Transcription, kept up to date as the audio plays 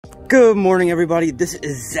Good morning, everybody. This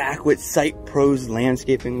is Zach with Site Pros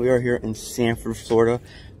Landscaping. We are here in Sanford, Florida,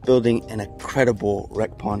 building an incredible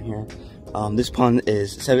rec pond here. This pond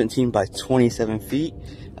is 17 by 27 feet,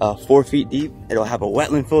 4 feet deep. It'll have a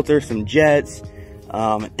wetland filter, some jets,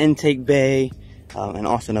 an intake bay, and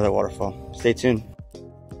also another waterfall. Stay tuned.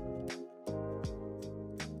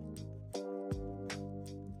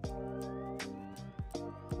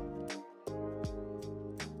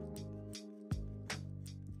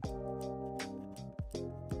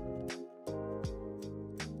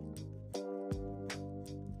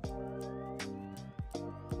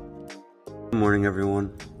 Good morning,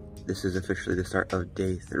 everyone. This is officially the start of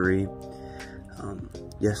day 3.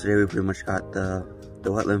 Yesterday we pretty much got the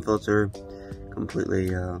wetland filter completely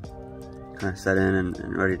kind of set in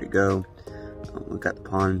and ready to go. We got the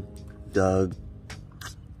pond dug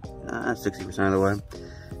 60% of the way,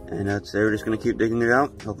 and today we're just going to keep digging it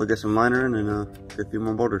out, hopefully get some liner in and get a few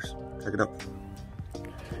more boulders. Check it out.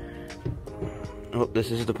 Oh,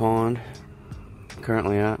 this is the pond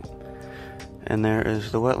currently at, and there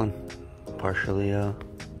is the wetland. Partially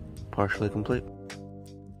complete.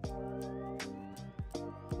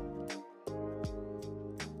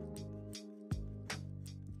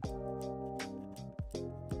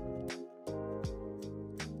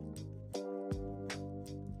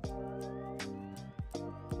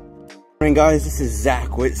 Morning, guys. This is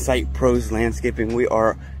Zach with Site Pros Landscaping. We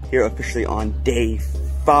are here officially on day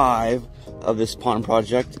 5 of this pond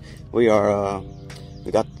project. We got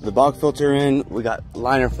the bog filter in. We got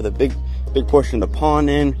liner for the big portion of the pond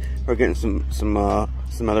in. We're getting some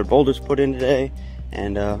other boulders put in today,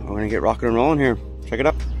 and we're gonna get rocking and rolling here. Check it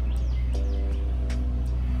out.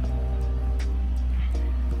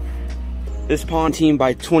 This pond team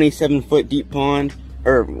by 27-foot deep pond,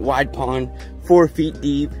 or wide pond, 4 feet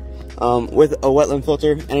deep, with a wetland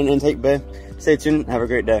filter and an intake bay. Stay tuned. Have a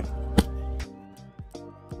great day.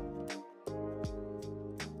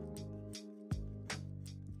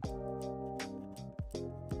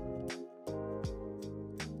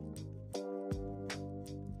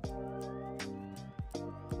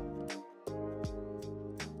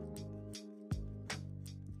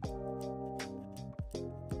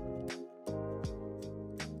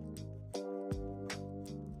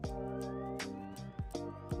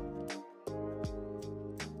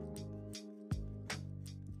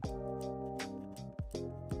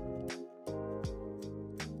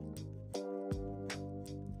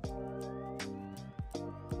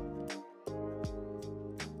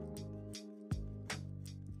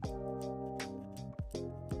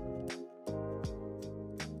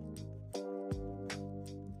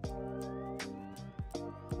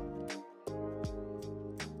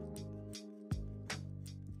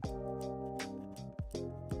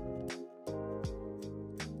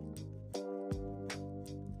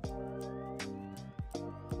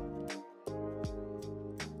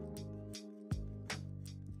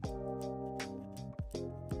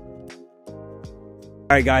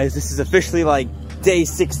 Alright, guys, this is officially like day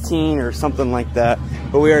 16 or something like that,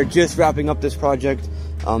 but we are just wrapping up this project.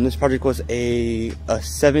 This project was a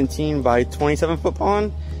 17 by 27 foot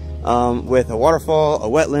pond with a waterfall, a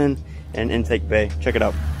wetland, and intake bay. Check it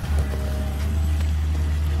out.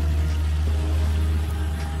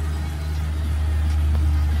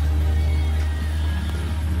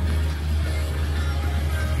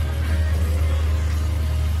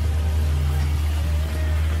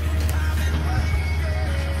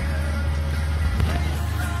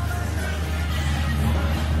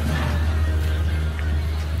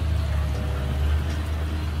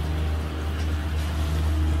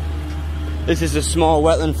 This is a small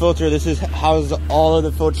wetland filter. This houses all of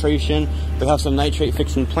the filtration. We have some nitrate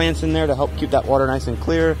fixing plants in there to help keep that water nice and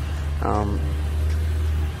clear.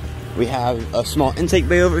 We have a small intake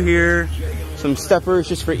bay over here, some steppers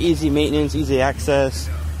just for easy maintenance, easy access.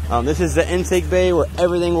 This is the intake bay where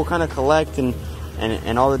everything will kind of collect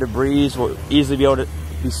and all the debris will easily be able to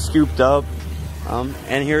be scooped up.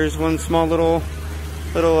 And here's one small little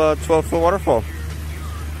 12-foot waterfall.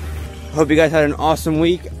 Hope you guys had an awesome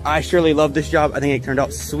week. I surely love this job. I think it turned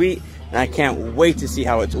out sweet, and I can't wait to see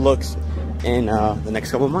how it looks in the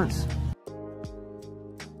next couple of months.